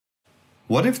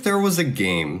What if there was a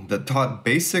game that taught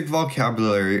basic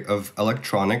vocabulary of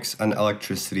electronics and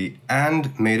electricity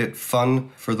and made it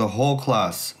fun for the whole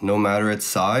class, no matter its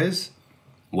size?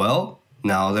 Well,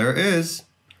 now there is.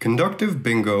 Conductive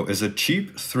Bingo is a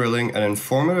cheap, thrilling, and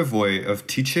informative way of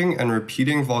teaching and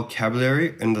repeating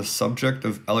vocabulary in the subject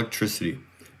of electricity.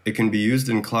 It can be used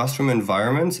in classroom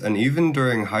environments and even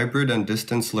during hybrid and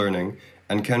distance learning,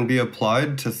 and can be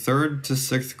applied to 3rd to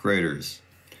 6th graders.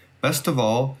 Best of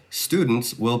all,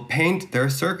 students will paint their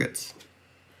circuits.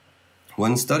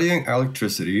 When studying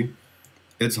electricity,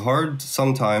 it's hard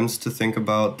sometimes to think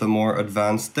about the more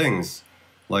advanced things,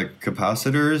 like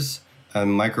capacitors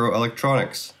and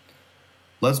microelectronics.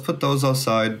 Let's put those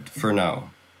aside for now.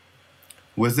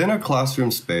 Within a classroom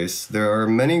space, there are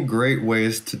many great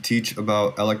ways to teach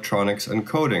about electronics and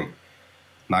coding.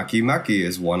 Maki Maki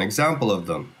is one example of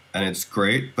them, and it's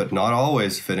great but not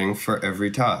always fitting for every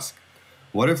task.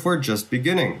 What if we're just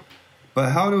beginning?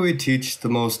 But how do we teach the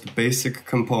most basic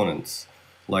components,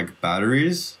 like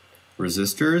batteries,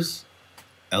 resistors,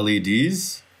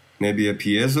 LEDs, maybe a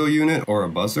piezo unit or a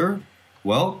buzzer?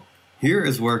 Well, here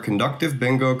is where Conductive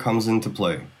Bingo comes into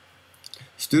play.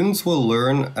 Students will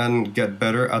learn and get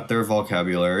better at their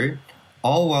vocabulary,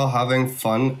 all while having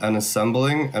fun and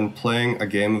assembling and playing a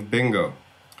game of bingo.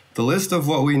 The list of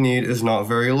what we need is not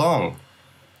very long.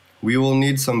 We will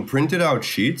need some printed out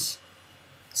sheets,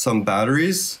 some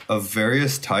batteries of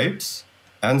various types,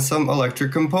 and some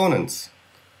electric components,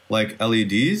 like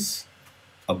LEDs,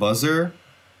 a buzzer,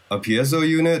 a piezo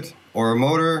unit, or a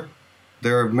motor.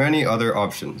 There are many other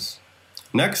options.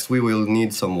 Next, we will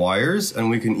need some wires, and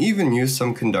we can even use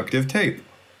some conductive tape.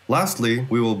 Lastly,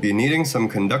 we will be needing some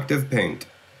conductive paint.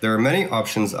 There are many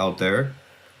options out there,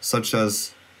 such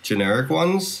as generic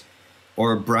ones,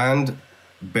 or brand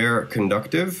bare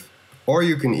conductive, or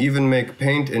you can even make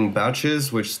paint in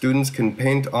batches which students can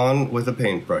paint on with a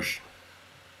paintbrush.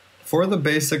 For the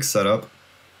basic setup,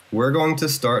 we're going to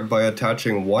start by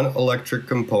attaching one electric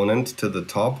component to the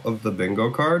top of the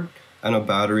bingo card and a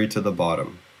battery to the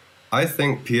bottom. I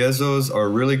think piezos are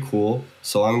really cool,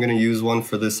 so I'm going to use one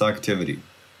for this activity.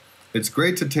 It's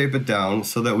great to tape it down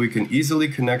so that we can easily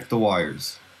connect the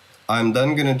wires. I'm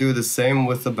then going to do the same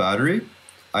with the battery.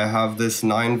 I have this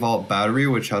 9-volt battery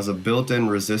which has a built-in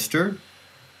resistor,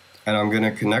 and I'm going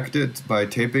to connect it by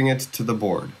taping it to the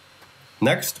board.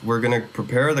 Next, we're going to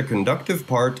prepare the conductive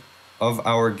part of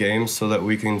our game so that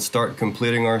we can start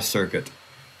completing our circuit.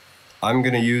 I'm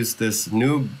going to use this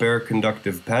new bare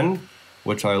conductive pen,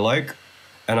 which I like,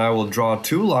 and I will draw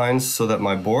 2 lines so that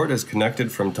my board is connected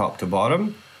from top to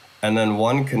bottom, and then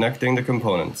one connecting the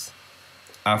components.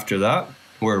 After that,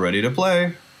 we're ready to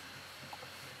play.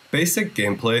 Basic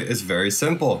gameplay is very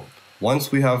simple. Once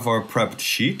we have our prepped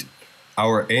sheet,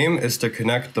 our aim is to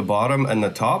connect the bottom and the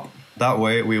top. That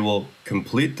way we will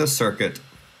complete the circuit.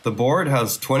 The board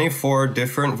has 24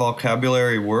 different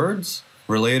vocabulary words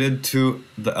related to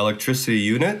the electricity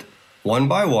unit. One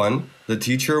by one, the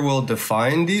teacher will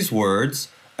define these words,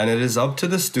 and it is up to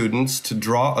the students to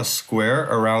draw a square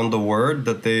around the word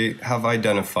that they have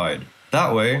identified.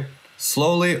 That way,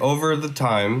 slowly over the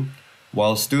time,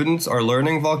 while students are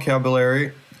learning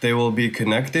vocabulary, they will be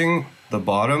connecting the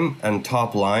bottom and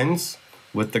top lines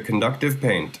with the conductive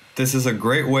paint. This is a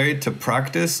great way to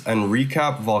practice and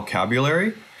recap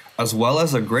vocabulary, as well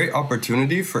as a great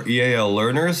opportunity for EAL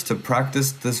learners to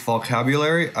practice this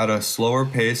vocabulary at a slower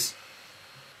pace.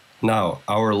 Now,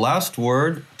 our last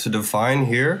word to define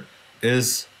here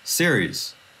is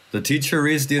series. The teacher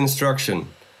reads the instruction.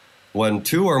 When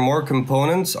 2 or more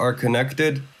components are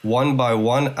connected one by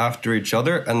one after each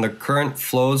other and the current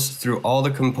flows through all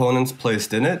the components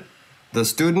placed in it, the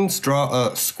students draw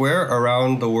a square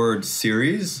around the word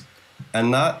series,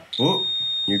 and that, oh,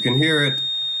 you can hear it.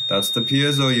 That's the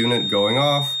piezo unit going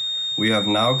off. We have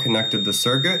now connected the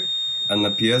circuit, and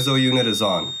the piezo unit is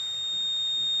on.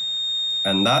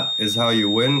 And that is how you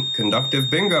win Conductive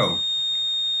Bingo.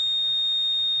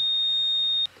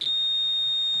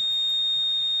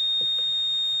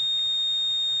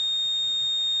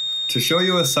 To show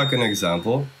you a second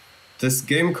example, this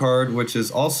game card, which is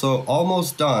also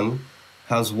almost done,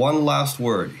 has one last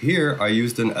word. Here I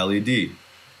used an LED.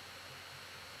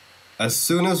 As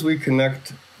soon as we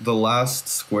connect the last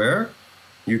square,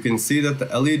 you can see that the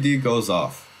LED goes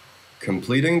off,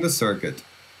 completing the circuit.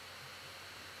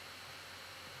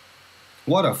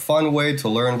 What a fun way to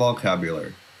learn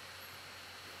vocabulary.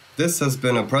 This has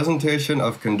been a presentation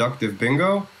of Conductive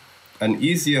Bingo, an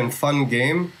easy and fun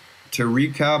game to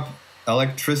recap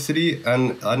electricity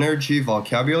and energy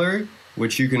vocabulary,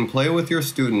 which you can play with your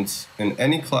students in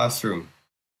any classroom.